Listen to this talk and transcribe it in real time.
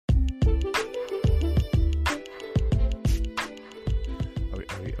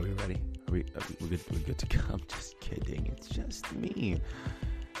good to go. I'm just kidding. It's just me.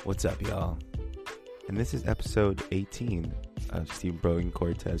 What's up, y'all? And this is episode 18 of Steve Brogan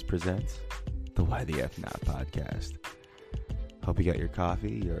Cortez Presents the Why the F Not podcast. Hope you got your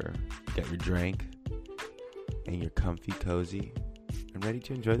coffee, you got your drink, and you're comfy, cozy, and ready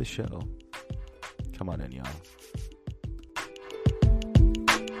to enjoy the show. Come on in, y'all.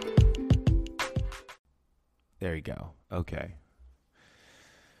 There you go. Okay.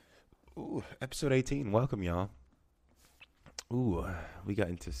 Ooh, episode 18. Welcome, y'all. Ooh, we got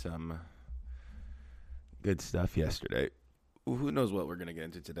into some good stuff yesterday. Ooh, who knows what we're going to get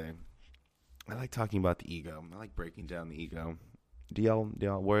into today. I like talking about the ego. I like breaking down the ego. Do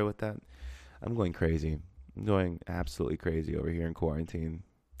y'all worry with that? I'm going crazy. I'm going absolutely crazy over here in quarantine.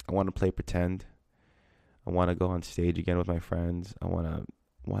 I want to play pretend. I want to go on stage again with my friends. I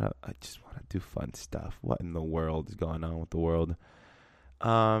just want to do fun stuff. What in the world is going on with the world?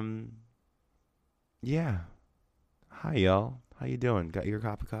 Yeah. Hi, y'all. How you doing? Got your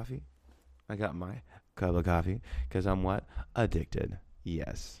cup of coffee? I got my cup of coffee because I'm what? Addicted.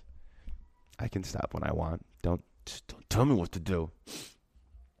 Yes. I can stop when I want. Don't tell me what to do.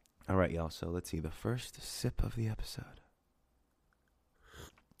 All right, y'all. So let's see. The first sip of the episode.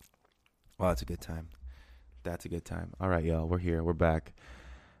 Wow, that's a good time. That's a good time. All right, y'all. We're here. We're back.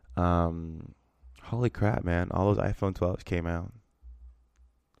 Holy crap, man. All those iPhone 12s came out.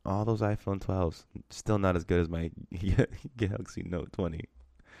 All those iPhone 12s. Still not as good as my Galaxy Note 20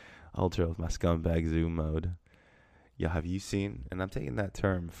 Ultra with my scumbag zoom mode. Yeah, have you seen? And I'm taking that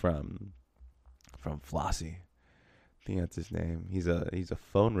term from Flossie. I think that's his name. He's a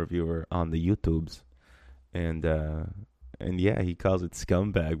phone reviewer on the YouTubes. And yeah, he calls it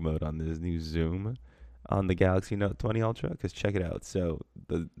scumbag mode on this new zoom on the Galaxy Note 20 Ultra. Because check it out. So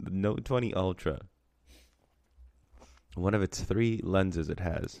the Note 20 Ultra, one of its three lenses it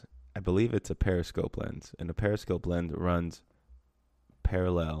has, I believe it's a periscope lens. And a periscope lens runs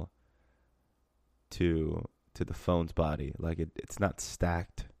parallel to the phone's body. Like it's not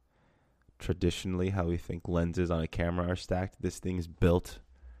stacked traditionally how we think lenses on a camera are stacked. This thing's built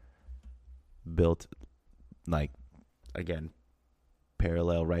like, again,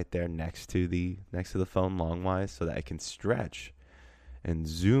 parallel right there next to the phone longwise, so that it can stretch and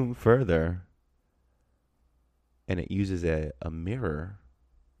zoom further. And it uses a mirror,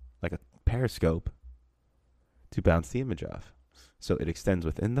 like a periscope, to bounce the image off. So it extends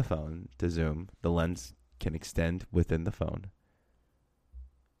within the phone to zoom. The lens can extend within the phone.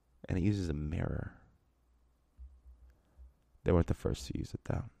 And it uses a mirror. They weren't the first to use it,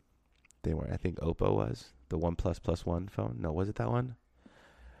 though. They weren't. I think Oppo was. The OnePlus Plus One phone. No, was it that one?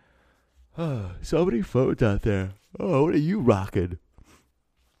 Oh, so many phones out there. Oh, what are you rocking?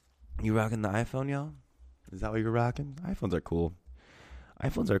 You rocking the iPhone, y'all? Is that what you're rocking? iPhones are cool.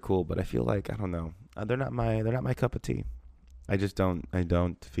 But I feel like, I don't know. They're not my cup of tea. I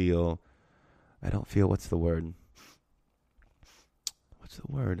don't feel, what's the word?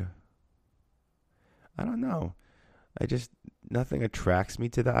 I don't know. Nothing attracts me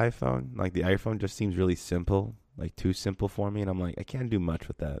to the iPhone. Like, the iPhone just seems really simple, like too simple for me. And I'm like, I can't do much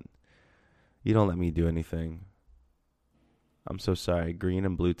with that. You don't let me do anything. I'm so sorry. Green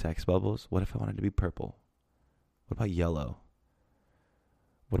and blue text bubbles. What if I wanted to be purple? What about yellow?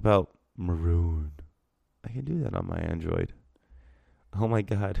 What about maroon? I can do that on my Android. Oh my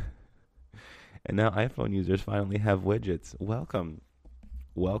God. And now iPhone users finally have widgets. Welcome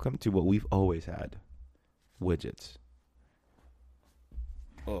to what we've always had. Widgets.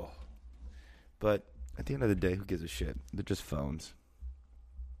 Oh. But at the end of the day, who gives a shit? They're just phones.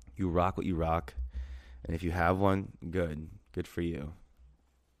 You rock what you rock. And if you have one, good. Good for you.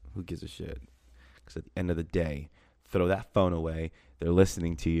 Who gives a shit? Because at the end of the day, throw that phone away. They're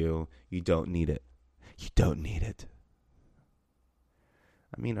listening to you. You don't need it.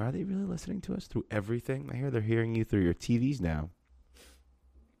 I mean, are they really listening to us through everything? I hear they're hearing you through your TVs now.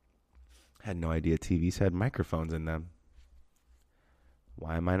 I had no idea TVs had microphones in them.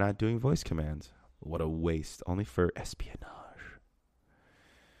 Why am I not doing voice commands? What a waste. Only for espionage.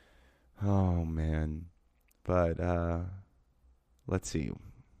 Oh, man. But, let's see.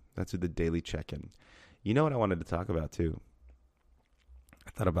 Let's do the daily check-in. You know what I wanted to talk about, too? I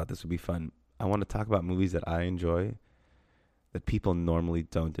thought about this would be fun. I want to talk about movies that I enjoy that people normally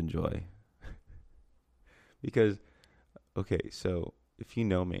don't enjoy. Because, okay, so if you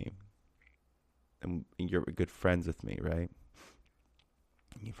know me, and you're good friends with me, right?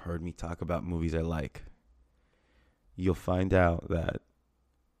 You've heard me talk about movies I like. You'll find out that,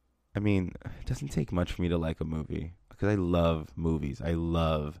 I mean, it doesn't take much for me to like a movie. Because I love movies.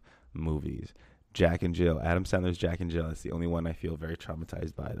 Jack and Jill. Adam Sandler's Jack and Jill. That's the only one I feel very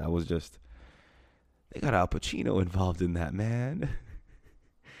traumatized by. That was just They got Al Pacino involved in that, man.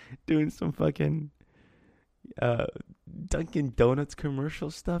 Doing some fucking uh, Dunkin' Donuts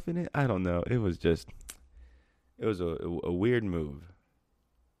commercial stuff in it. I don't know. It was a weird move.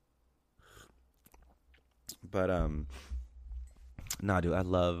 But nah, dude, I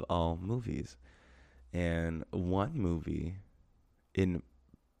love all movies, and one movie in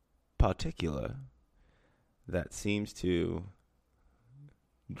particular that seems to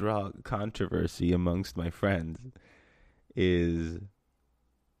draw controversy amongst my friends is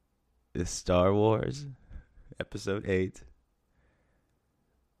Star Wars Episode 8.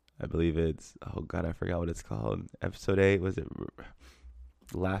 I believe it's, oh god, I forgot what it's called. Episode 8, was it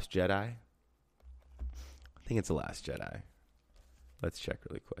Last Jedi? I think it's The Last Jedi. Let's check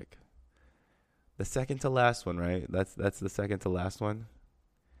really quick. The second to last one, right? That's the second to last one.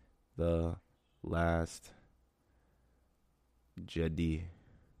 The Last Jedi.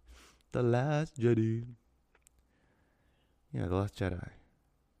 The Last Jedi. Yeah, The Last Jedi.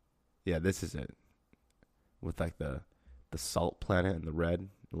 Yeah, this is it. With like the salt planet and the red.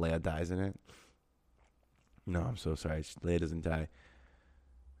 Leia dies in it. No, I'm so sorry. Leia doesn't die.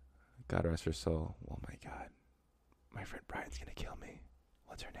 God rest her soul. Oh my god. My friend Brian's gonna kill me.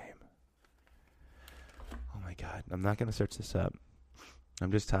 What's her name? Oh my god. I'm not gonna search this up.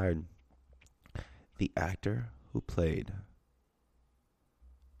 I'm just tired. The actor who played...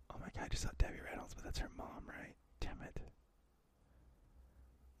 Oh my god, I just saw Debbie Reynolds, but that's her mom, right? Damn it.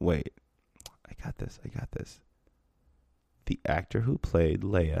 Wait. I got this. The actor who played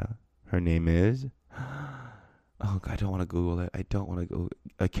Leia, her name is... Oh god, I don't want to Google it.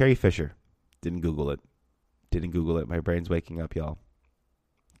 Carrie Fisher. Didn't Google it. My brain's waking up, y'all.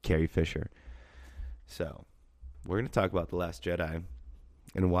 Carrie Fisher. So, we're going to talk about The Last Jedi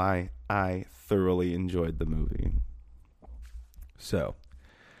and why I thoroughly enjoyed the movie. So,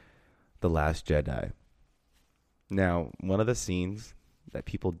 The Last Jedi. Now, one of the scenes that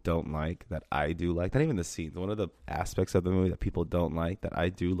people don't like, that I do like, not even the scenes, one of the aspects of the movie that people don't like, that I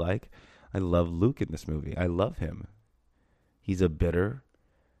do like, I love Luke in this movie. I love him. He's a bitter,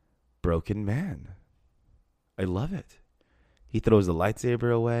 broken man. I love it. He throws the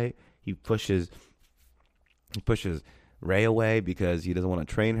lightsaber away. He pushes Rey away because he doesn't want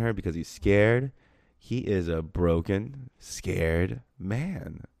to train her because he's scared. He is a broken, scared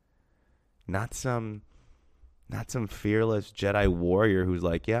man. Not some fearless Jedi warrior who's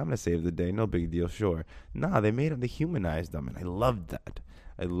like, yeah, I'm going to save the day. No big deal, sure. Nah, they humanized him, and I loved that.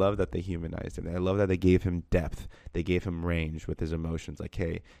 I love that they humanized him. I love that they gave him depth. They gave him range with his emotions. Like,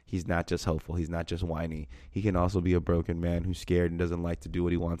 hey, he's not just hopeful. He's not just whiny. He can also be a broken man who's scared and doesn't like to do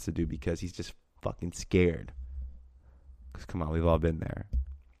what he wants to do because he's just fucking scared. Because, come on, we've all been there.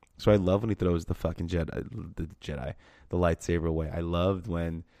 So I love when he throws the fucking the lightsaber away. I loved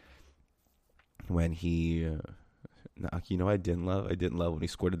when he... you know what I didn't love? I didn't love when he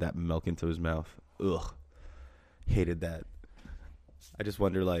squirted that milk into his mouth. Ugh. Hated that. I just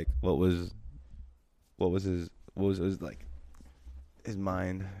wonder, like, what was his like, his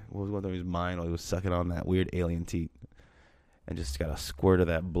mind? What was going through his mind while he was sucking on that weird alien teat, and just got a squirt of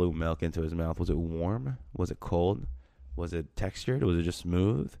that blue milk into his mouth? Was it warm? Was it cold? Was it textured? Was it just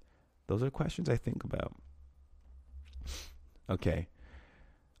smooth? Those are questions I think about. Okay,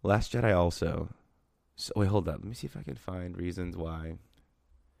 Last Jedi also. So wait, hold up. Let me see if I can find reasons why.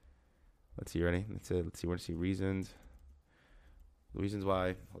 Let's see. Ready? Let's see. We're gonna see reasons. Reasons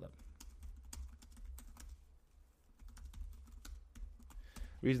why. Hold up.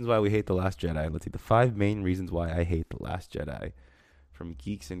 Reasons why we hate The Last Jedi. Let's see. The 5 main reasons why I hate The Last Jedi from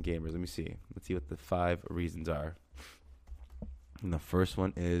Geeks and Gamers. Let me see. Let's see what the 5 reasons are. And the first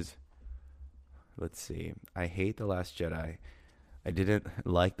one is, let's see. I hate The Last Jedi. I didn't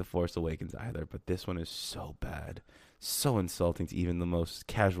like The Force Awakens either, but this one is so bad. So insulting to even the most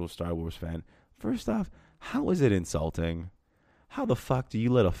casual Star Wars fan. First off, how is it insulting? How the fuck do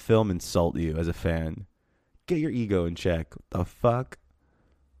you let a film insult you as a fan? Get your ego in check. The fuck?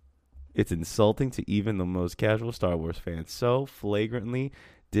 It's insulting to even the most casual Star Wars fan. So flagrantly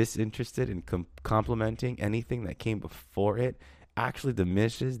disinterested in complimenting anything that came before it actually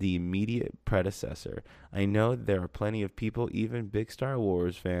diminishes the immediate predecessor. I know there are plenty of people, even big Star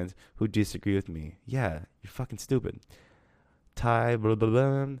Wars fans, who disagree with me. Yeah, you're fucking stupid. Ty blah, blah,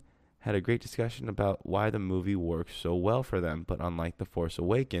 blah, had a great discussion about why the movie works so well for them, but unlike The Force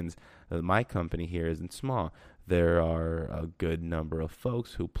Awakens, my company here isn't small. There are a good number of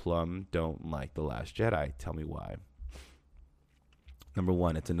folks who plumb don't like The Last Jedi. Tell me why. Number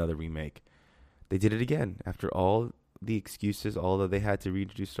 1, it's another remake. They did it again. After all the excuses, all that they had to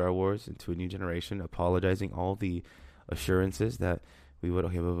reintroduce Star Wars into a new generation, apologizing all the assurances that We would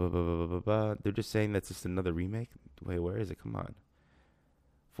okay. Blah, blah, blah, blah, blah, blah. They're just saying that's just another remake. Wait, where is it? Come on.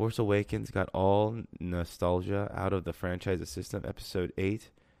 Force Awakens got all nostalgia out of the franchise's system. Episode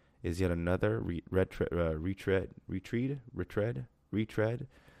 8 is yet another retread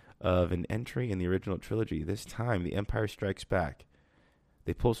of an entry in the original trilogy. This time, The Empire Strikes Back.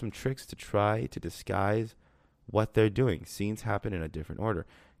 They pull some tricks to try to disguise what they're doing. Scenes happen in a different order.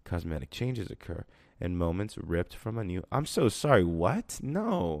 Cosmetic changes occur, and moments ripped from a new... I'm so sorry, what?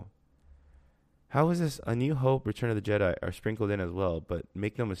 No. How is this? A New Hope, Return of the Jedi are sprinkled in as well, but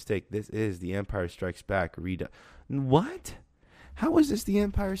make no mistake, this is The Empire Strikes Back What? How is this The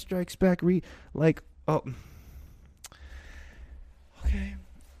Empire Strikes Back oh... Okay.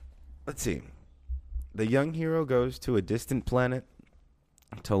 Let's see. The young hero goes to a distant planet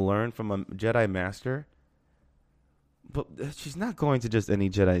to learn from a Jedi Master. But she's not going to just any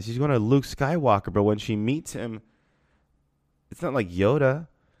Jedi. She's going to Luke Skywalker, but when she meets him, it's not like Yoda.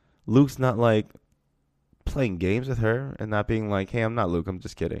 Luke's not like playing games with her and not being like, hey, I'm not Luke. I'm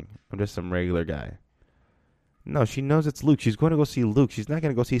just kidding. I'm just some regular guy. No, she knows it's Luke. She's going to go see Luke. She's not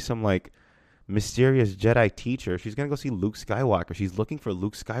going to go see some like mysterious Jedi teacher. She's going to go see Luke Skywalker. She's looking for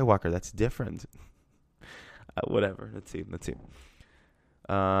Luke Skywalker. That's different. Whatever. Let's see.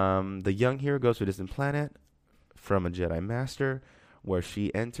 The young hero goes to a distant planet from a Jedi Master where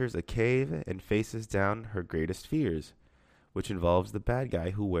she enters a cave and faces down her greatest fears, which involves the bad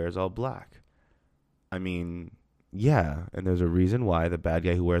guy who wears all black. I mean, yeah, and there's a reason why the bad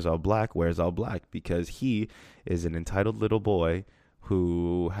guy who wears all black, because he is an entitled little boy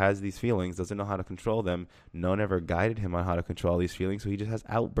who has these feelings, doesn't know how to control them. No one ever guided him on how to control these feelings, so he just has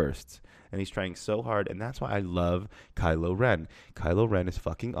outbursts. And he's trying so hard, and that's why I love Kylo Ren. Kylo Ren is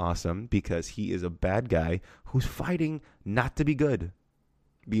fucking awesome because he is a bad guy who's fighting not to be good.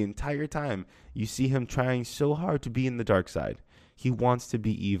 The entire time, you see him trying so hard to be in the dark side. He wants to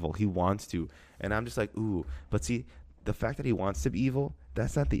be evil. He wants to. And I'm just like, ooh. But see, the fact that he wants to be evil,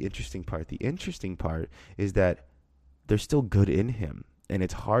 that's not the interesting part. The interesting part is that there's still good in him. And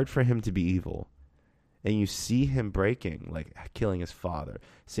it's hard for him to be evil. And you see him breaking, like killing his father,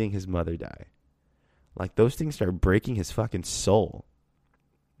 seeing his mother die. Like those things start breaking his fucking soul.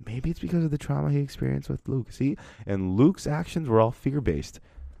 Maybe it's because of the trauma he experienced with Luke. See? And Luke's actions were all fear-based.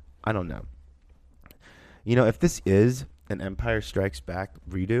 I don't know. You know, if this is an Empire Strikes Back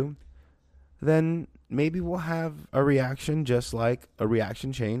redo, then maybe we'll have a reaction just like a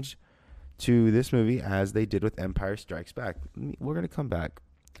reaction change to this movie as they did with Empire Strikes Back. We're going to come back.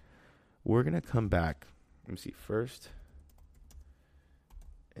 Let me see. First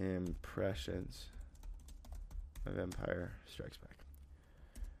impressions of Empire Strikes Back.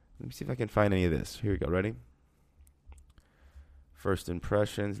 Let me see if I can find any of this. Here we go. Ready? First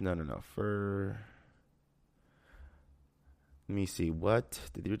impressions. No. Let me see. What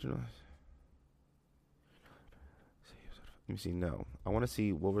did the original... Let me see. No. I want to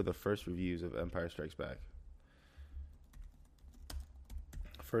see what were the first reviews of Empire Strikes Back.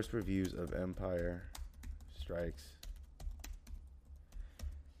 First reviews of Empire Strikes.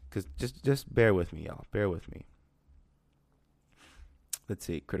 Because just bear with me, y'all. Bear with me. Let's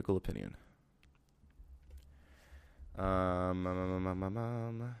see. Critical opinion.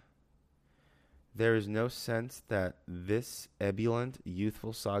 There is no sense that this ebullient,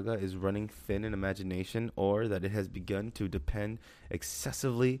 youthful saga is running thin in imagination or that it has begun to depend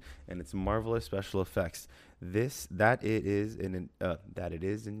excessively on its marvelous special effects. That it is in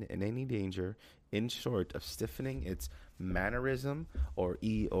any danger, in short, of stiffening its mannerism or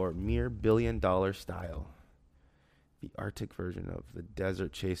mere billion-dollar style. The Arctic version of the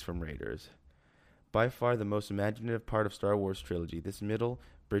desert chase from Raiders. By far the most imaginative part of Star Wars trilogy, this middle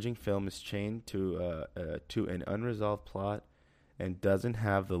bridging film is chained to an unresolved plot and doesn't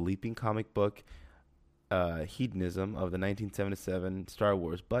have the leaping comic book hedonism of the 1977 Star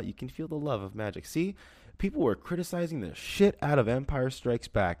Wars, but you can feel the love of magic. See, people were criticizing the shit out of Empire Strikes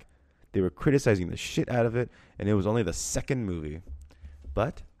Back. They were criticizing the shit out of it, and it was only the second movie.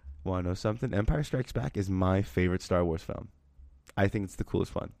 But, want to know something? Empire Strikes Back is my favorite Star Wars film. I think it's the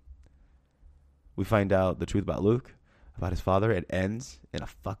coolest one. We find out the truth about Luke, about his father. It ends in a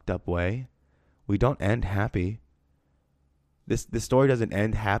fucked up way. We don't end happy. This story doesn't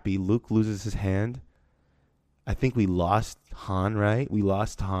end happy. Luke loses his hand. I think we lost Han, right? We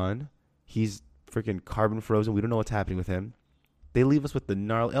lost Han. He's freaking carbon frozen. We don't know what's happening with him. They leave us with the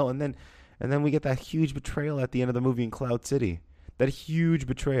gnarly... Oh, and then we get that huge betrayal at the end of the movie in Cloud City. That huge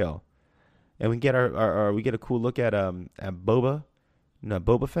betrayal. And we get we get a cool look at Boba. No,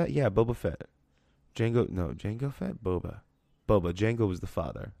 Boba Fett? Yeah, Boba Fett. Jango Fett? Boba. Jango was the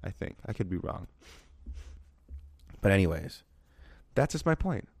father, I think. I could be wrong. But anyways, That's just my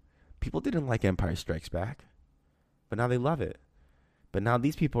point. People didn't like Empire Strikes Back, but now they love it. But now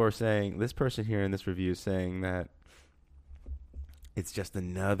these people are saying, this person here in this review is saying that it's just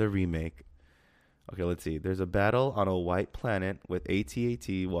another remake. Okay, let's see. There's a battle on a white planet with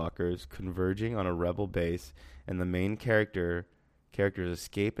AT-AT walkers converging on a rebel base, and the main characters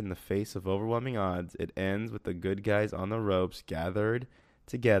escape in the face of overwhelming odds. It ends with the good guys on the ropes, gathered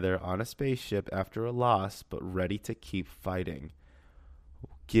together on a spaceship after a loss, but ready to keep fighting.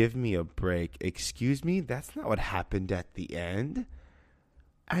 Give me a break. Excuse me? That's not what happened at the end.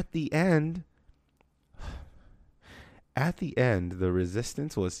 At the end, the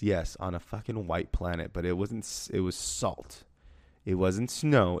resistance was, yes, on a fucking white planet, but it wasn't. It was salt. It wasn't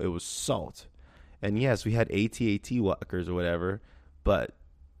snow. It was salt. And yes, we had AT-AT walkers or whatever, but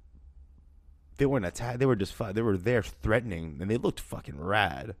they weren't attacked. They were just they were there threatening, and they looked fucking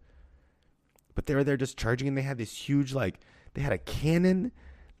rad. But they were there just charging, and they had this huge, like, they had a cannon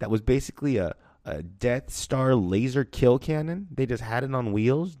that was basically a Death Star laser kill cannon. They just had it on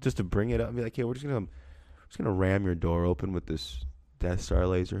wheels just to bring it up and be like, hey, we're just gonna ram your door open with this Death Star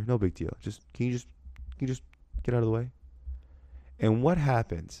laser. No big deal. Can you just get out of the way? And what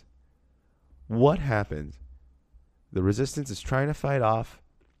happens? What happens? The resistance is trying to fight off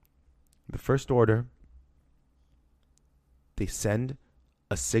the First Order. They send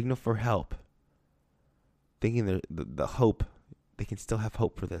a signal for help, thinking the hope, they can still have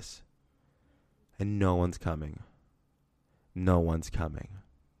hope for this. And no one's coming. No one's coming.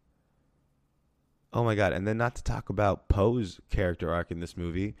 Oh my God. And then not to talk about Poe's character arc in this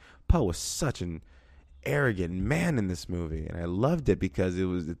movie. Poe was such an arrogant man in this movie. And I loved it because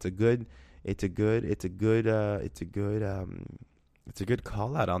it's a good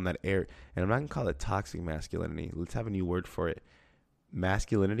call out on that air. And I'm not going to call it toxic masculinity. Let's have a new word for it.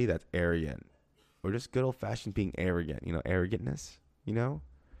 Masculinity that's arrogant. Or just good old fashioned being arrogant. Arrogantness,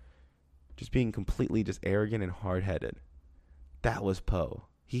 just being completely just arrogant and hard-headed. That was Poe.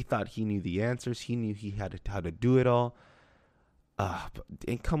 He thought he knew the answers. He knew he had how to do it all.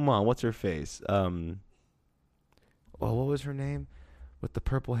 And come on, what's her face? What was her name? With the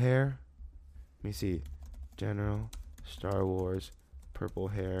purple hair? Let me see. General, Star Wars, purple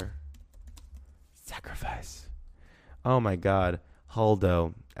hair. Sacrifice. Oh my God.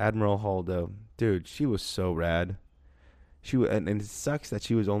 Holdo. Admiral Holdo. Dude, she was so rad. And it sucks that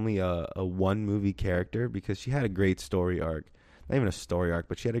she was only a one movie character because she had a great story arc. Not even a story arc,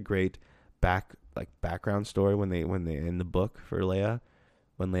 but she had a great background story when they in the book for Leia,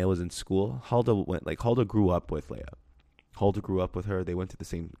 when Leia was in school. Holdo grew up with Leia. Holdo grew up with her. They went to the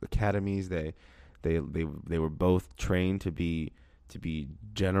same academies. They were both trained to be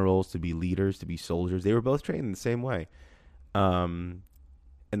generals, to be leaders, to be soldiers. They were both trained in the same way. And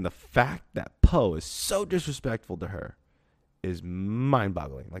the fact that Poe is so disrespectful to her is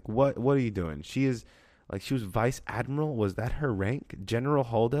mind-boggling. Like, what are you doing? She was vice admiral. Was that her rank? General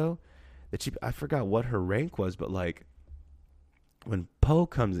Holdo? I forgot what her rank was, but like, when Poe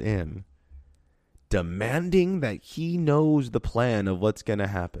comes in, demanding that he knows the plan of what's gonna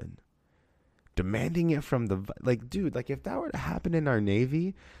happen, demanding it from dude, if that were to happen in our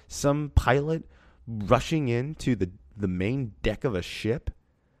Navy, some pilot rushing into the main deck of a ship,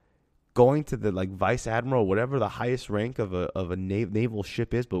 going to the vice admiral, whatever the highest rank of a naval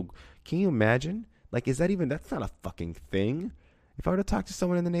ship is. But can you imagine? That's not a fucking thing. If I were to talk to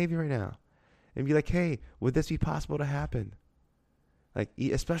someone in the Navy right now and be like, hey, would this be possible to happen?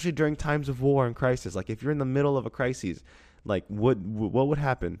 Especially during times of war and crisis. If you're in the middle of a crisis, what would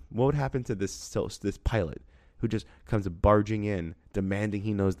happen? What would happen to this pilot who just comes barging in, demanding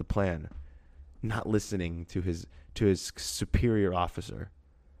he knows the plan, not listening to his superior officer?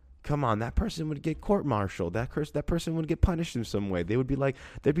 Come on, that person would get court-martialed. That person would get punished in some way. There'd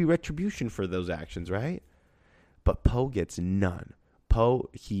be retribution for those actions, right? But Poe gets none. Poe,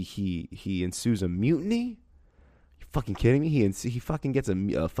 he ensues a mutiny. You fucking kidding me? He fucking gets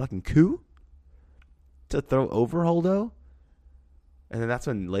a fucking coup to throw over Holdo. And then that's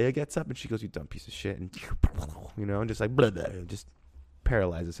when Leia gets up and she goes, "You dumb piece of shit," and and just blah, blah, just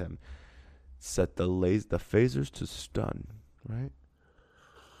paralyzes him. Set the phasers to stun, right?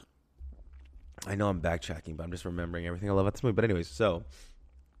 I know I'm backtracking, but I'm just remembering everything I love about this movie. But anyways, so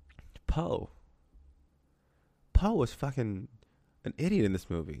Poe was fucking an idiot in this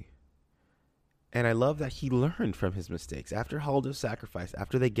movie. And I love that he learned from his mistakes. After Holdo's sacrifice,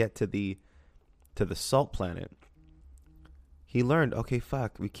 after they get to the salt planet, he learned, okay,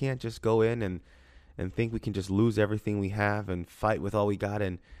 fuck, we can't just go in and think we can just lose everything we have and fight with all we got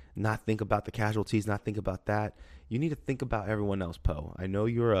and not think about the casualties, not think about that. You need to think about everyone else, Poe. I know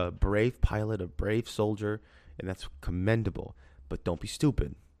you're a brave pilot, a brave soldier, and that's commendable. But don't be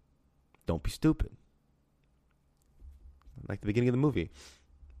stupid. Don't be stupid. Like the beginning of the movie,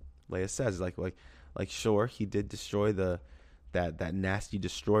 Leia says, like sure, he did destroy that nasty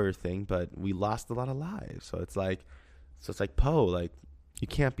destroyer thing, but we lost a lot of lives. So it's like Poe, like, you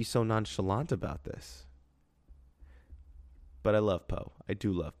can't be so nonchalant about this. But I love Poe. I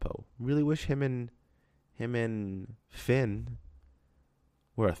do love Poe. Really wish him and Finn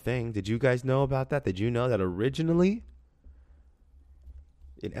were a thing. Did you guys know about that? Did you know that originally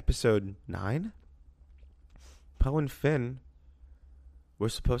in episode 9, Poe and Finn were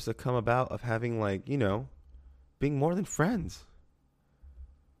supposed to come about of having, like, you know, being more than friends?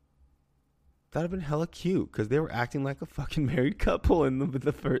 That'd have been hella cute because they were acting like a fucking married couple in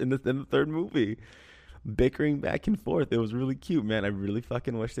the third movie, bickering back and forth. It was really cute, man. I really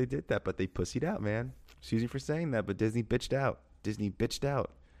fucking wish they did that, but they pussied out, man. Excuse me for saying that, but Disney bitched out.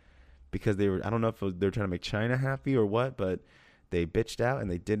 Because they were, I don't know if they were trying to make China happy or what, but they bitched out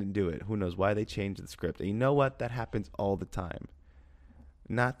and they didn't do it. Who knows why they changed the script? And you know what? That happens all the time.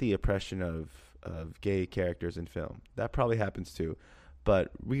 Not the oppression of gay characters in film. That probably happens too.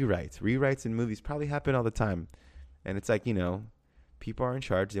 But rewrites in movies probably happen all the time. And it's like, you know, people are in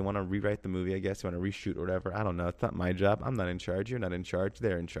charge. They want to rewrite the movie, I guess. They want to reshoot or whatever. I don't know. It's not my job. I'm not in charge. You're not in charge.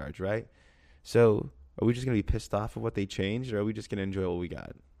 They're in charge, right? So are we just going to be pissed off of what they changed, or are we just going to enjoy what we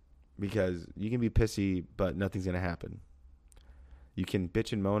got? Because you can be pissy, but nothing's going to happen. You can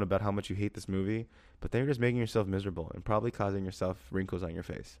bitch and moan about how much you hate this movie, but then you're just making yourself miserable and probably causing yourself wrinkles on your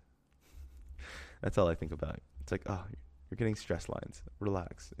face. That's all I think about. It's like, oh, you're getting stress lines.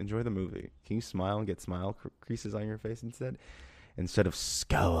 Relax. Enjoy the movie. Can you smile and get smile creases on your face instead of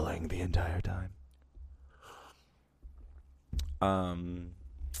scowling the entire time?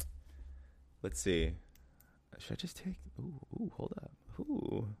 Let's see. Should I just take? Ooh, hold up.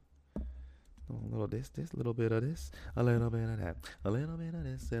 Ooh. A little this, little bit of this, a little bit of that, a little bit of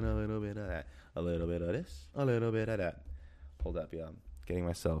this, and a little bit of that, a little bit of this, a little bit of that. Hold up, y'all. Getting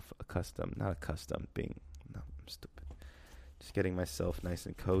myself not accustomed, no, I'm stupid. Just getting myself nice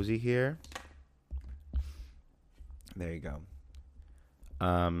and cozy here. There you go.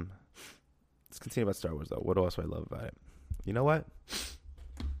 Let's continue about Star Wars, though. What else do I love about it? You know what?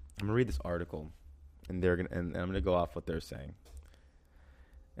 I'm gonna read this article, and I'm gonna go off what they're saying.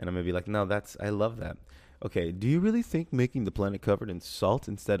 And I'm going to be like, no, I love that. Okay, do you really think making the planet covered in salt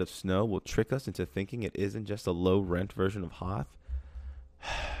instead of snow will trick us into thinking it isn't just a low-rent version of Hoth?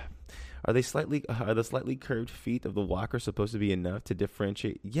 Are the slightly curved feet of the walker supposed to be enough to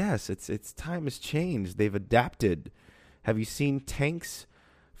differentiate? Yes, it's time has changed. They've adapted. Have you seen tanks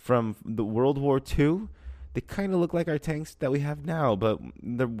from the World War II? They kind of look like our tanks that we have now, but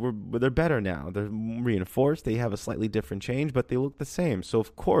they're better now. They're reinforced. They have a slightly different change, but they look the same. So,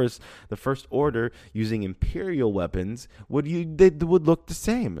 of course, the First Order using Imperial weapons would look the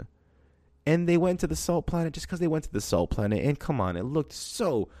same. And they went to the Salt Planet just because they went to the Salt Planet. And come on, it looked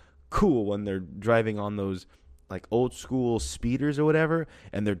so cool when they're driving on those like old school speeders or whatever,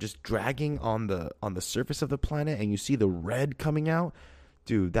 and they're just dragging on the surface of the planet, and you see the red coming out.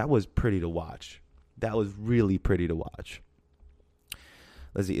 Dude, that was pretty to watch. That was really pretty to watch.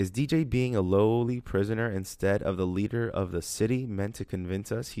 Let's see. Is DJ being a lowly prisoner instead of the leader of the city meant to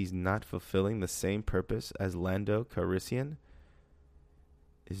convince us he's not fulfilling the same purpose as Lando Calrissian?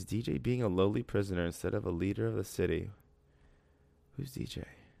 Is DJ being a lowly prisoner instead of a leader of the city? Who's DJ? I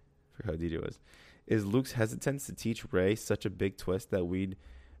forgot who DJ was. Is Luke's hesitance to teach Rey such a big twist that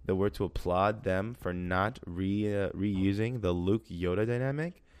we're to applaud them for not reusing the Luke Yoda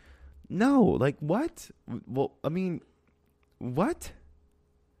dynamic? No, like what? Well, I mean, what?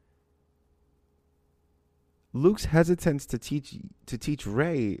 Luke's hesitance to teach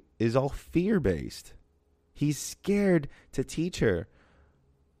Rey is all fear-based. He's scared to teach her.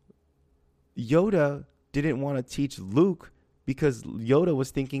 Yoda didn't want to teach Luke because Yoda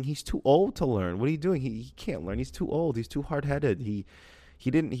was thinking he's too old to learn. What are you doing? He can't learn. He's too old. He's too hard-headed. He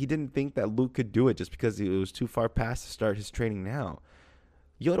didn't think that Luke could do it just because it was too far past to start his training now.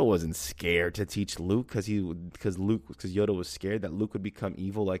 Yoda wasn't scared to teach Luke because Yoda was scared that Luke would become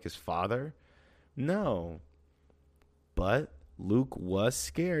evil like his father. No. But Luke was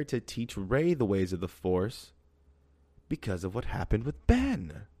scared to teach Rey the ways of the Force because of what happened with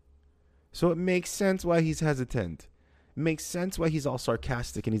Ben. So it makes sense why he's hesitant. It makes sense why he's all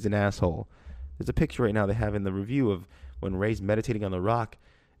sarcastic and he's an asshole. There's a picture right now they have in the review of when Rey's meditating on the rock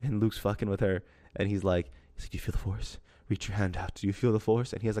and Luke's fucking with her, and he's like, do you feel the Force? Reach your hand out. Do you feel the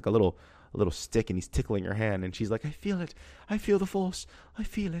Force? And he has like a little stick, and he's tickling her hand, and she's like, I feel it. I feel the Force. I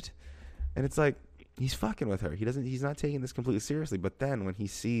feel it. And it's like, he's fucking with her. He's not taking this completely seriously. But then when he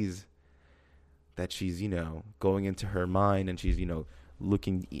sees that she's, going into her mind, and she's,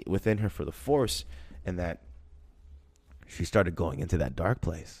 looking within her for the Force, and that she started going into that dark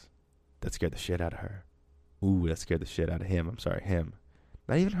place. That scared the shit out of her. Ooh, that scared the shit out of him. I'm sorry, him.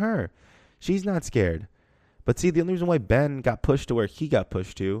 Not even her. She's not scared. But see, the only reason why Ben got pushed to where he got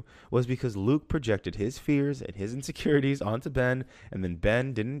pushed to was because Luke projected his fears and his insecurities onto Ben, and then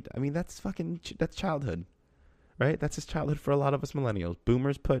Ben didn't. I mean, that's childhood, right? That's just childhood for a lot of us millennials.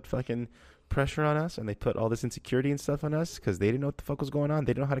 Boomers put fucking pressure on us, and they put all this insecurity and stuff on us because they didn't know what the fuck was going on.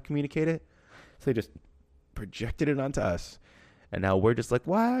 They didn't know how to communicate it. So they just projected it onto us. And now we're just like,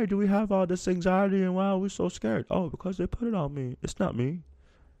 why do we have all this anxiety and why are we so scared? Oh, because they put it on me. It's not me.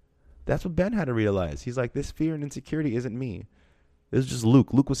 That's what Ben had to realize. He's like, this fear and insecurity isn't me. It was just Luke.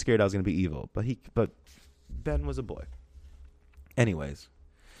 Luke was scared I was going to be evil. But Ben was a boy. Anyways.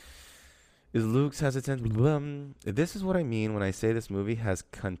 Is Luke's hesitant? This is what I mean when I say this movie has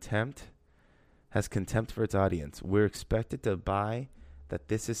contempt for its audience. We're expected to buy that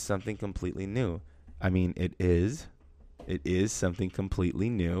this is something completely new. I mean, it is. It is something completely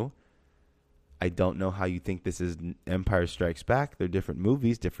new. I don't know how you think this is Empire Strikes Back. They're different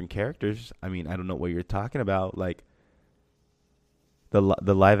movies, different characters. I mean, I don't know what you're talking about. Like the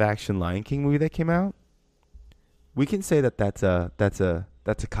live action Lion King movie that came out. We can say that's a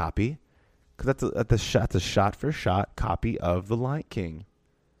copy, because that's a shot for shot copy of the Lion King.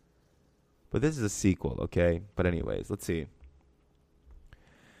 But this is a sequel, okay? But anyways, let's see.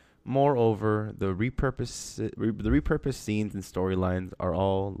 Moreover, the repurposed scenes and storylines are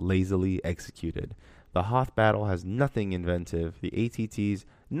all lazily executed. The Hoth battle has nothing inventive. The ATTs,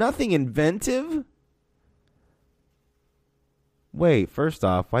 nothing inventive? Wait, first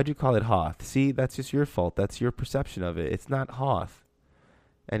off, why'd you call it Hoth? See, that's just your fault. That's your perception of it. It's not Hoth.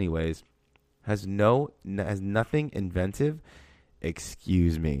 Anyways, has nothing inventive?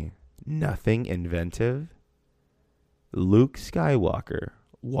 Excuse me. Nothing inventive? Luke Skywalker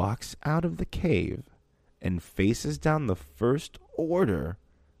walks out of the cave and faces down the First Order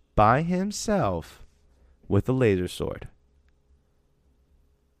by himself with a laser sword.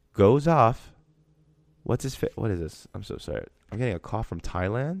 Goes off. What is this? I'm so sorry. I'm getting a call from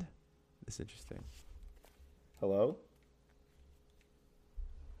Thailand. This is interesting. Hello?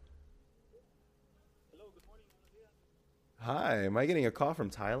 Hello, good morning. Hi, am I getting a call from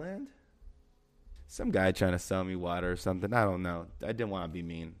Thailand? Some guy trying to sell me water or something. I don't know. I didn't want to be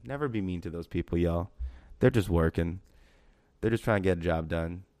mean. Never be mean to those people, y'all. They're just working. They're just trying to get a job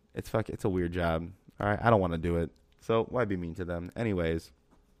done. It's a weird job. All right, I don't want to do it. So why be mean to them? Anyways.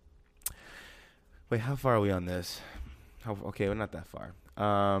 Wait, how far are we on this? Okay, we're not that far.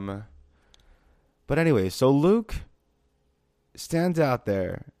 But anyway, so Luke stands out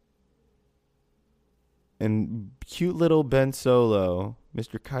there, and cute little Ben Solo,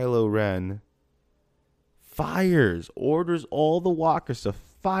 Mr. Kylo Ren, orders all the walkers to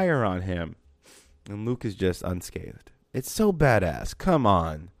fire on him. And Luke is just unscathed. It's so badass. Come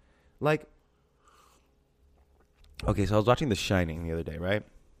on. Like, okay, so I was watching The Shining the other day, right?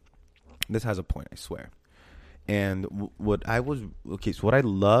 This has a point, I swear. And what I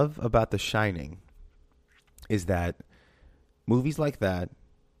love about The Shining is that movies like that,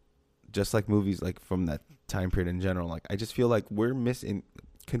 just like movies like from that time period in general, like I just feel like we're missing,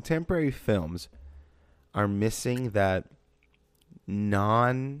 contemporary films are missing that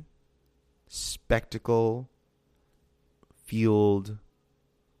non-spectacle fueled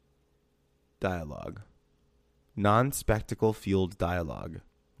dialogue. Non-spectacle fueled dialogue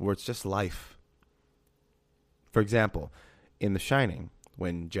where it's just life. For example, in The Shining,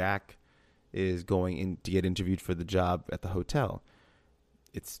 when Jack is going in to get interviewed for the job at the hotel,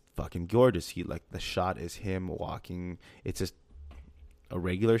 it's fucking gorgeous. The shot is him walking. It's just a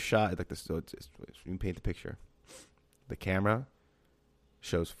regular shot, like this. So it's you can paint the picture. The camera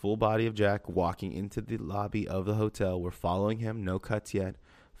shows full body of Jack walking into the lobby of the hotel. We're following him, no cuts yet.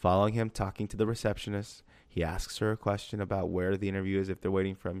 Following him, talking to the receptionist. He asks her a question about where the interview is, if they're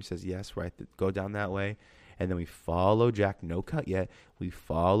waiting for him. He says, yes, right, go down that way. And then we follow Jack, no cut yet. We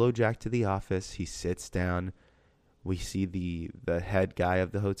follow Jack to the office. He sits down. We see the head guy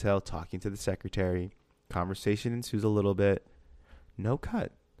of the hotel talking to the secretary. Conversation ensues a little bit. No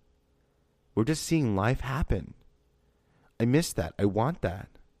cut. We're just seeing life happen. I miss that. I want that.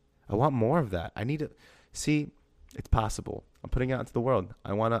 I want more of that. I need to see. It's possible. I'm putting it out into the world.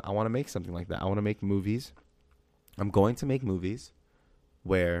 I wanna make something like that. I want to make movies. I'm going to make movies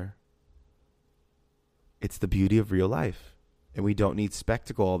where it's the beauty of real life, and we don't need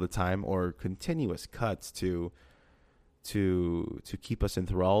spectacle all the time or continuous cuts to to keep us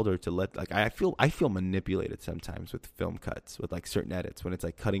enthralled, or to let, like, I feel manipulated sometimes with film cuts, with like certain edits, when it's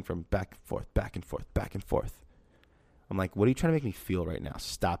like cutting from back and forth, back and forth, back and forth. I'm like, what are you trying to make me feel right now?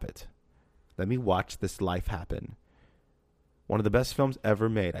 Stop it. Let me watch this life happen. One of the best films ever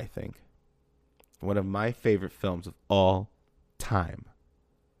made, I think. One of my favorite films of all time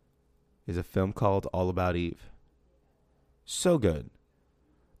is a film called All About Eve. So good.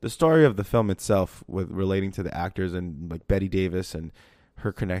 The story of the film itself, with relating to the actors and like Bette Davis and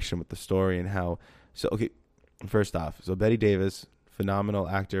her connection with the story, and how, so okay, first off, so Bette Davis, phenomenal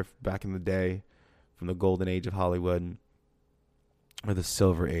actor back in the day, from the golden age of Hollywood, or the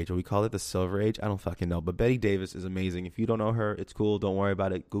silver age, or we call it the silver age, I don't fucking know, but Bette Davis is amazing. If you don't know her, it's cool, don't worry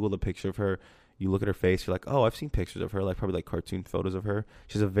about it. Google a picture of her, you look at her face, you're like, oh, I've seen pictures of her, like probably like cartoon photos of her.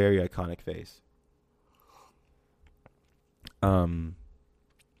 She's a very iconic face.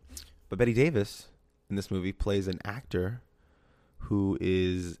 But Bette Davis in this movie plays an actor who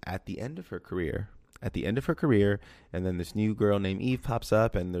is at the end of her career. And then this new girl named Eve pops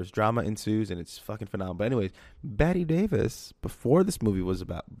up, and there's drama ensues, and it's fucking phenomenal. But anyways, Bette Davis, before this movie was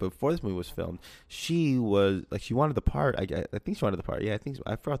filmed, she was like, she wanted the part. I think she wanted the part. Yeah,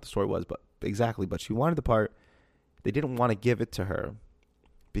 I forgot what the story was, but she wanted the part. They didn't want to give it to her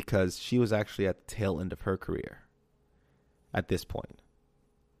because she was actually at the tail end of her career at this point.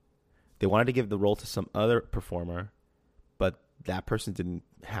 They wanted to give the role to some other performer, but that person didn't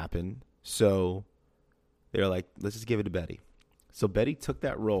happen. So they were like, let's just give it to Betty. So Betty took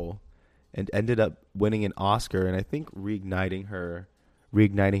that role and ended up winning an Oscar, and I think reigniting her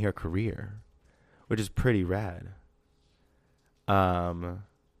career, which is pretty rad. Where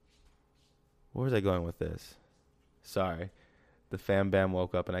was I going with this? Sorry. The fam bam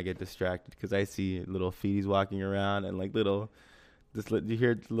woke up and I get distracted because I see little feeties walking around and like you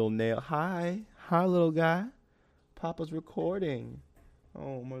hear little nail. Hi little guy. Papa's recording.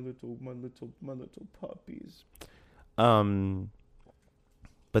 Oh, my little puppies.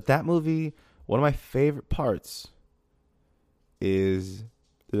 But that movie, one of my favorite parts is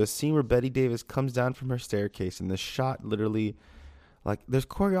there's a scene where Bette Davis comes down from her staircase, and the shot literally, like, there's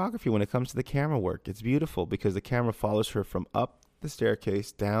choreography when it comes to the camera work. It's beautiful because the camera follows her from up the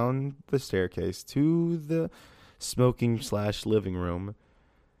staircase, down the staircase, to the smoking/living room.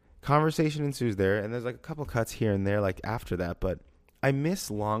 Conversation ensues there, and there's like a couple cuts here and there like after that, but I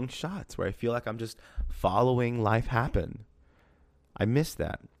miss long shots where I feel like I'm just following life happen. I miss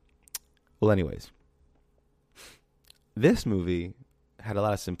that. Well, anyways, this movie had a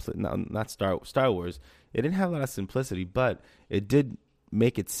lot of simplicity. Not Star Wars. It didn't have a lot of simplicity, but it did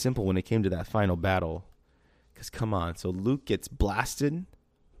make it simple when it came to that final battle. Because come on, so Luke gets blasted,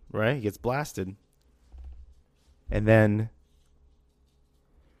 right? He gets blasted. And then,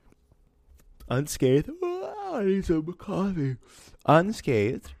 unscathed, I need some coffee.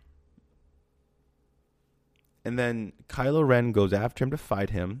 Unscathed. And then Kylo Ren goes after him to fight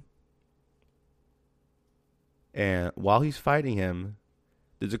him. And while he's fighting him,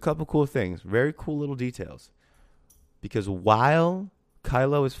 there's a couple cool things. Very cool little details. Because while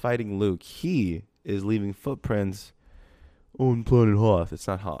Kylo is fighting Luke, he is leaving footprints on planet Hoth. It's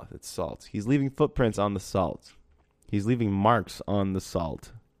not Hoth, it's salt. He's leaving footprints on the salt. He's leaving marks on the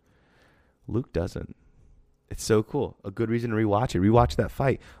salt. Luke doesn't. It's so cool. A good reason to rewatch it. Rewatch that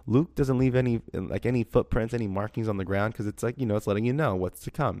fight. Luke doesn't leave any footprints, any markings on the ground, because it's like, it's letting you know what's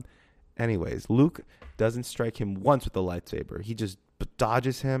to come. Anyways, Luke doesn't strike him once with the lightsaber. He just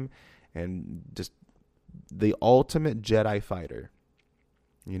dodges him, and just the ultimate Jedi fighter.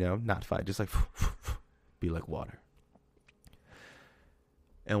 Not fight, just like be like water.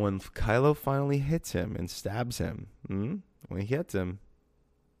 And when Kylo finally hits him and stabs him, when he hits him,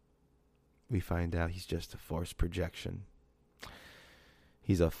 we find out he's just a force projection.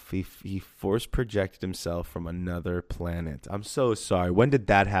 He force projected himself from another planet. I'm so sorry. When did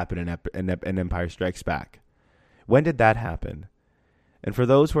that happen in Empire Strikes Back? When did that happen? And for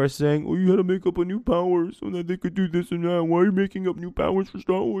those who are saying, you had to make up a new power so that they could do this and that. Why are you making up new powers for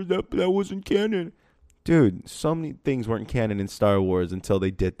Star Wars? That wasn't canon. Dude, so many things weren't canon in Star Wars until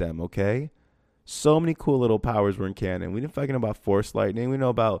they did them, okay? So many cool little powers weren't canon. We didn't fucking know about Force Lightning. We know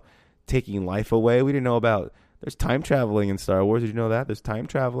about taking life away. We didn't know about... There's time traveling in Star Wars. Did you know that? There's time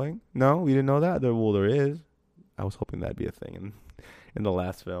traveling. No, we didn't know that. There is. I was hoping that'd be a thing in the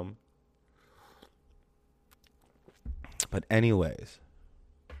last film. But anyways,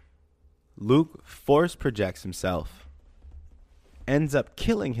 Luke force projects himself, ends up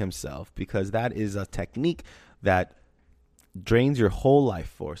killing himself because that is a technique that drains your whole life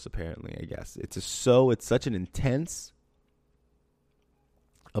force, apparently, I guess. It's such an intense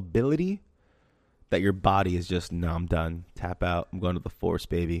ability that your body is just, no, I'm done. Tap out. I'm going to the Force,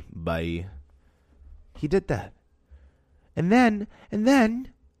 baby. Bye. He did that. And then,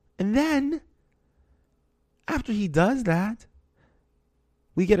 after he does that,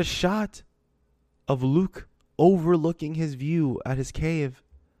 we get a shot of Luke overlooking his view at his cave.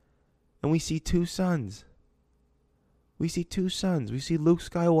 And we see two suns. We see Luke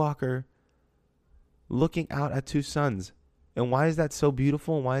Skywalker looking out at two suns. And why is that so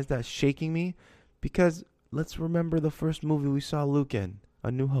beautiful? And why is that shaking me? Because let's remember the first movie we saw Luke in,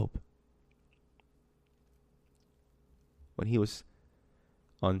 A New Hope. When he was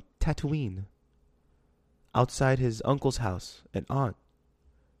on Tatooine, outside his uncle's house and aunt.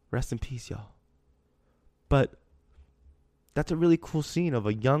 Rest in peace, y'all. But that's a really cool scene of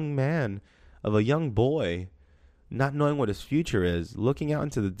a young man, of a young boy, not knowing what his future is, looking out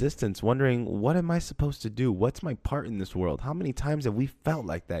into the distance, wondering, what am I supposed to do? What's my part in this world? How many times have we felt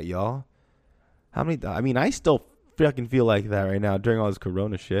like that, y'all? I still fucking feel like that right now during all this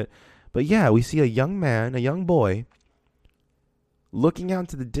corona shit. But yeah, we see a young man, a young boy, looking out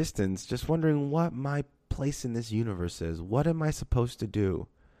into the distance, just wondering what my place in this universe is. What am I supposed to do?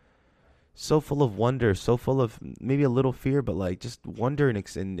 So full of wonder, so full of maybe a little fear, but like just wonder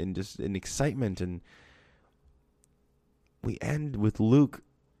and just an excitement. And we end with Luke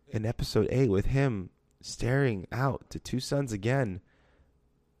in episode 8 with him staring out to two suns again,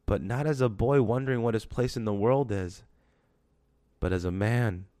 but not as a boy wondering what his place in the world is, but as a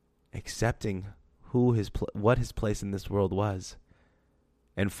man accepting what his place in this world was,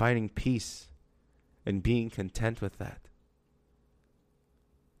 and finding peace and being content with that.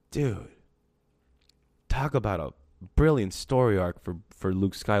 Dude, talk about a brilliant story arc for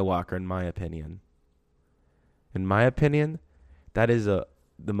Luke Skywalker, in my opinion. In my opinion, that is the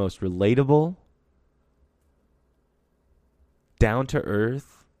most relatable,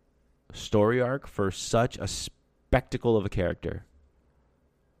 down-to-earth story arc for such a spectacle of a character.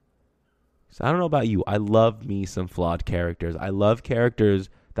 So I don't know about you. I love me some flawed characters. I love characters.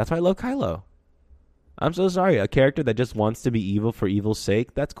 That's why I love Kylo. I'm so sorry. A character that just wants to be evil for evil's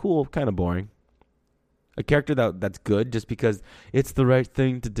sake, that's cool. Kind of boring. A character that's good just because it's the right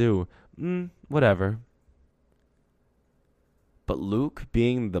thing to do. Whatever. But Luke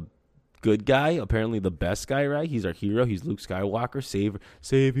being the good guy, apparently the best guy, right? He's our hero. He's Luke Skywalker,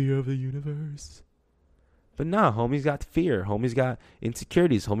 savior of the universe. But nah, homie's got fear. Homie's got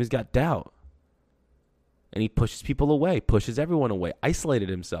insecurities. Homie's got doubt. And he pushes people away, pushes everyone away, isolated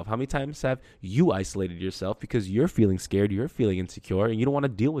himself. How many times have you isolated yourself because you're feeling scared, you're feeling insecure, and you don't want to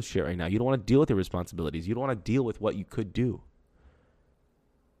deal with shit right now? You don't want to deal with your responsibilities. You don't want to deal with what you could do.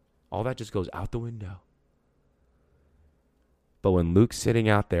 All that just goes out the window. But when Luke's sitting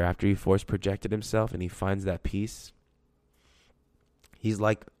out there after he force projected himself and he finds that peace, he's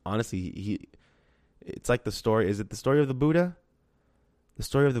like, honestly, it's like the story. Is it the story of the Buddha? The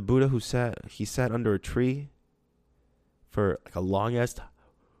story of the Buddha who sat under a tree for like a long ass time,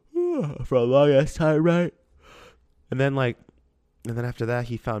 right? And then after that,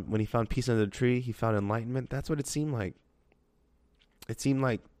 when he found peace under the tree, he found enlightenment. That's what it seemed like. It seemed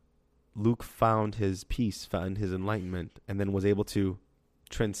like Luke found his peace, found his enlightenment, and then was able to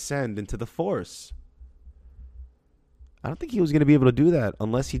transcend into the Force. I don't think he was going to be able to do that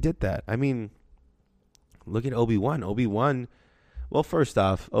unless he did that. I mean, look at Obi-Wan. Well, first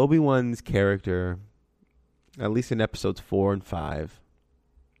off, Obi-Wan's character, at least in episodes 4 and 5,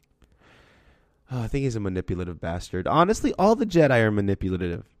 I think he's a manipulative bastard. Honestly, all the Jedi are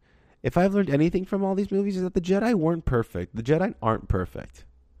manipulative. If I've learned anything from all these movies, is that the Jedi weren't perfect. The Jedi aren't perfect.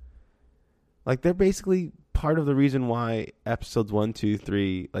 Like, they're basically part of the reason why episodes 1, 2,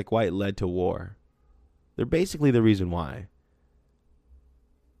 3, like, why it led to war. They're basically the reason why.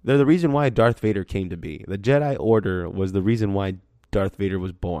 They're the reason why Darth Vader came to be. The Jedi Order was the reason why Darth Vader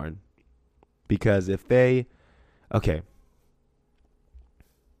was born. Because if they... Okay.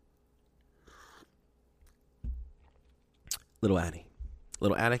 Little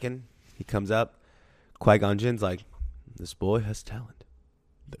Anakin, he comes up. Qui-Gon Jinn's like, this boy has talent.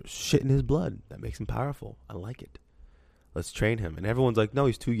 There's shit in his blood that makes him powerful. I like it. Let's train him. And everyone's like, no,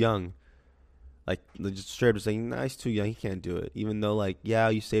 he's too young. Like, they're just straight up saying, nah, he's too young. He can't do it. Even though, like, yeah,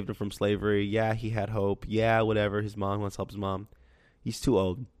 you saved him from slavery. Yeah, he had hope. Yeah, whatever. His mom wants to help his mom. He's too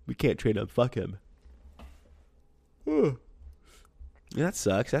old. We can't train him. Fuck him. Yeah, that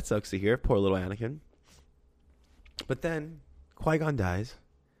sucks. That sucks to hear. Poor little Anakin. But then Qui-Gon dies.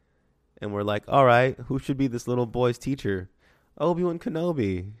 And we're like, all right, who should be this little boy's teacher? Obi-Wan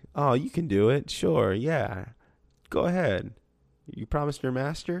Kenobi. Oh, you can do it. Sure, yeah. Go ahead. You promised your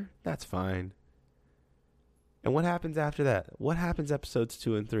master? That's fine. And what happens after that? What happens episodes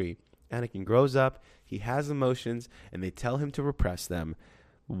 2 and 3? Anakin grows up, he has emotions, and they tell him to repress them.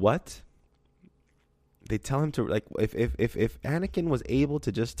 What? They tell him to, like, if Anakin was able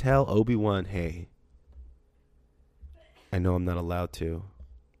to just tell Obi-Wan, hey, I know I'm not allowed to,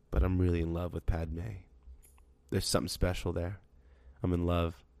 but I'm really in love with Padme. There's something special there. I'm in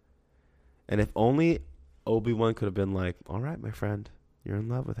love. And if only Obi-Wan could have been like, all right, my friend, you're in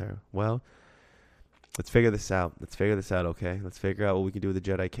love with her. Well, let's figure this out. Okay? Let's figure out what we can do with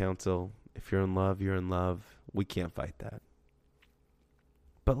the Jedi Council. If you're in love, you're in love. We can't fight that.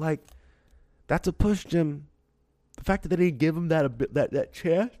 But, like, that's a push, Jim. The fact that they didn't give him that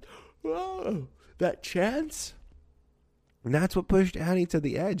chance, that chance, and that's what pushed Annie to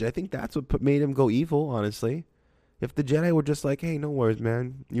the edge. I think that's what made him go evil, honestly. If the Jedi were just like, hey, no worries,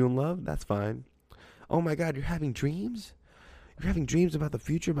 man. You in love? That's fine. Oh, my God, you're having dreams? You're having dreams about the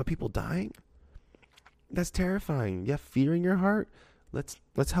future, about people dying? That's terrifying. You have fear in your heart? Let's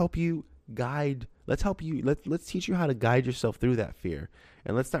help you guide. Let's teach you how to guide yourself through that fear.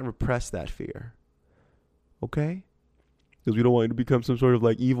 And let's not repress that fear. Okay? Because we don't want you to become some sort of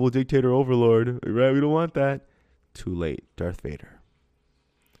like evil dictator overlord. Right? We don't want that. Too late. Darth Vader.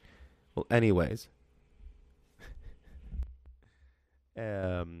 Well, anyways.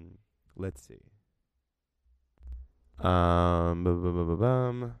 Let's see.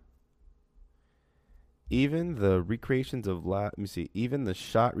 Even the recreations of even the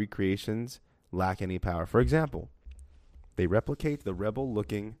shot recreations lack any power. For example, they replicate the rebel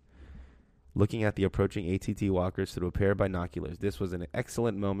looking at the approaching ATT walkers through a pair of binoculars. This was an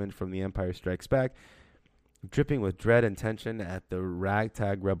excellent moment from The Empire Strikes Back. Dripping with dread and tension at the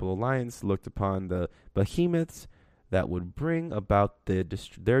ragtag rebel alliance looked upon the behemoths that would bring about their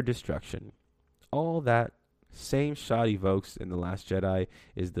destruction. All that same shot evokes in The Last Jedi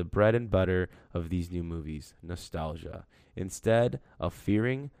is the bread and butter of these new movies, nostalgia. Instead of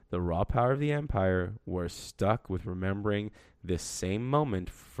fearing the raw power of the Empire, we're stuck with remembering this same moment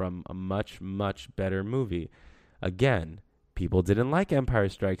from a much, much better movie. Again, people didn't like Empire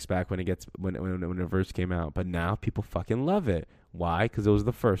Strikes Back when it first came out, but now people fucking love it. Why? Because it was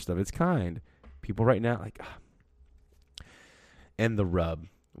the first of its kind. People right now and the rub.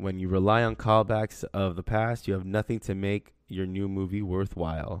 When you rely on callbacks of the past, you have nothing to make your new movie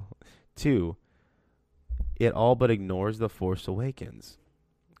worthwhile. 2, it all but ignores The Force Awakens.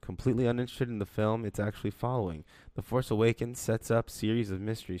 Completely uninterested in the film it's actually following. The Force Awakens sets up series of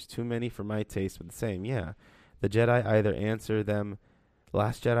mysteries, too many for my taste, but the same. Yeah, the Jedi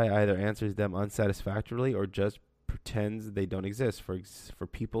Last Jedi either answers them unsatisfactorily or just pretends they don't exist. For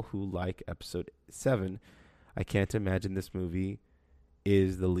people who like Episode 7, I can't imagine this movie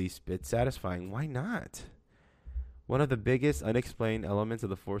is the least bit satisfying. Why not? One of the biggest unexplained elements of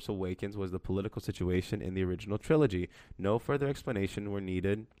The Force Awakens was the political situation in the original trilogy. No further explanation were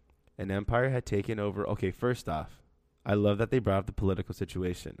needed. An empire had taken over. Okay, first off, I love that they brought up the political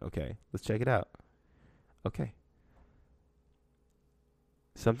situation. Okay, let's check it out. Okay.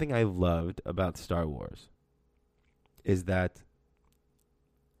 Something I loved about Star Wars is that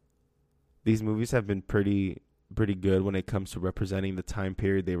these movies have been pretty good when it comes to representing the time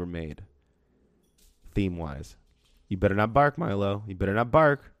period they were made, theme-wise. You better not bark, Milo. You better not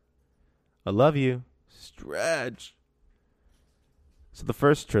bark. I love you. Stretch. So the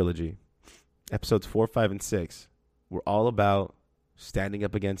first trilogy, episodes 4, 5, and 6, were all about standing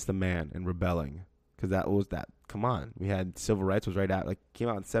up against the man and rebelling. Because that was that. Come on. We had civil rights was right out. Like, came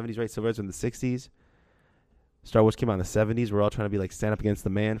out in the 70s, right? Civil rights in the 60s. Star Wars came out in the 70s. We're all trying to be like, stand up against the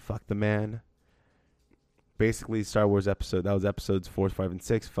man. Fuck the man. Basically, Star Wars that was episodes 4, 5, and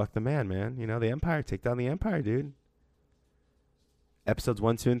 6. Fuck the man, man. You know, the Empire. Take down the Empire, dude. Episodes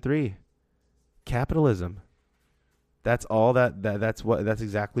 1, 2, and 3. Capitalism. That's all that's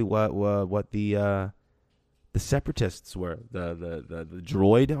exactly what the separatists were. The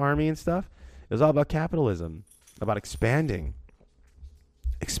droid army and stuff. It was all about capitalism. About expanding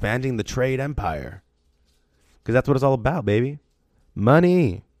the trade empire. Because that's what it's all about, baby.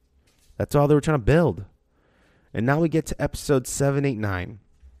 Money. That's all they were trying to build. And now we get to episode 7, 8, 9.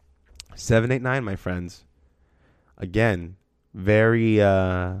 7, 8, 9, my friends. Again, very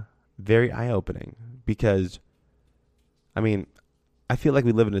eye-opening. Because, I mean, I feel like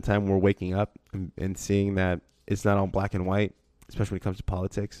we live in a time where we're waking up and seeing that it's not all black and white, especially when it comes to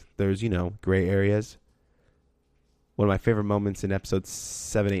politics. There's, gray areas. One of my favorite moments in episode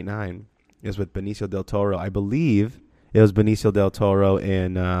 7, 8, 9 is with Benicio del Toro. I believe it was Benicio del Toro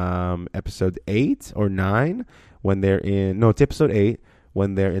in episode 8 or 9 when they're in... No, it's episode 8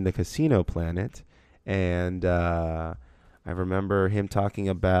 when they're in the casino planet. And I remember him talking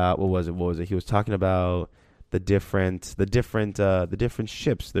about... What was it? He was talking about the different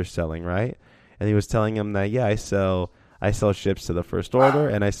ships they're selling, right? And he was telling him that, yeah, I sell ships to the First Order,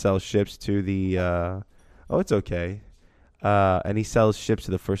 and I sell ships to the oh, it's okay. And he sells ships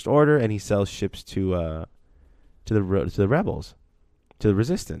to the First Order, and he sells ships to the rebels, to the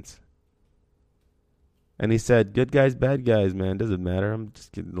Resistance. And he said, good guys, bad guys, man, doesn't matter. I'm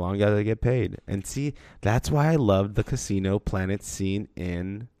just getting, as long as I get paid. And see, that's why I loved the casino planet scene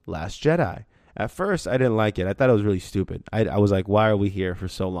in Last Jedi. At first, I didn't like it. I thought it was really stupid. I was like, why are we here for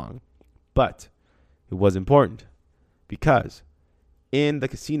so long? But it was important because in the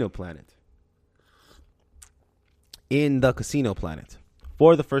casino planet,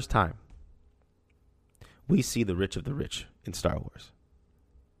 for the first time, we see the rich of the rich in Star Wars.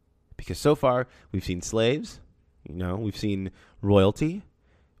 Because so far, we've seen slaves, we've seen royalty,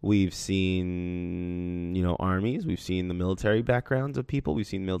 we've seen, armies, we've seen the military backgrounds of people, we've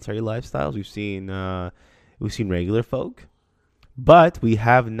seen military lifestyles, we've seen regular folk, but we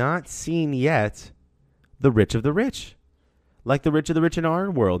have not seen yet the rich of the rich, like the rich of the rich in our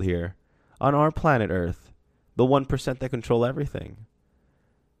world here, on our planet Earth, the 1% that control everything.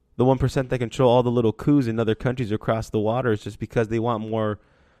 The 1% that control all the little coups in other countries across the waters just because they want more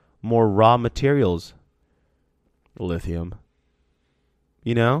raw materials, lithium,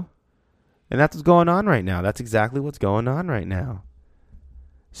 and that's what's going on right now. That's exactly what's going on right now.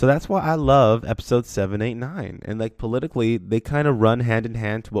 So that's why I love episodes 7, 8, 9. And like politically, they kind of run hand in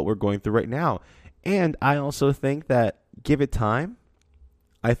hand to what we're going through right now. And I also think that give it time.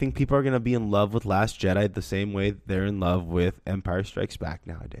 I think people are going to be in love with Last Jedi the same way they're in love with Empire Strikes Back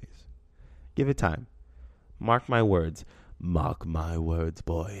nowadays. Give it time. Mark my words. Mark my words,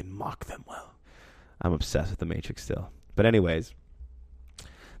 boy, and mark them well. I'm obsessed with The Matrix still. But anyways,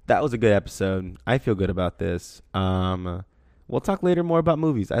 that was a good episode. I feel good about this. We'll talk later more about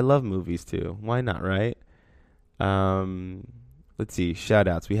movies. I love movies too. Why not, right? Let's see. Shout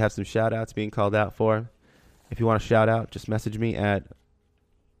outs. We have some shout outs being called out for. If you want to shout out, just message me at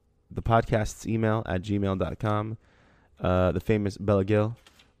the podcast's email at gmail.com. The famous Bella Gill,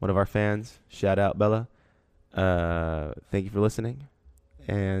 one of our fans. Shout out, Bella. Thank you for listening.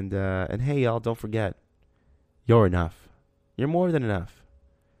 And hey, y'all, don't forget, you're enough. You're more than enough.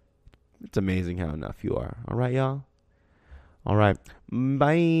 It's amazing how enough you are. All right, y'all? All right.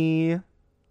 Bye.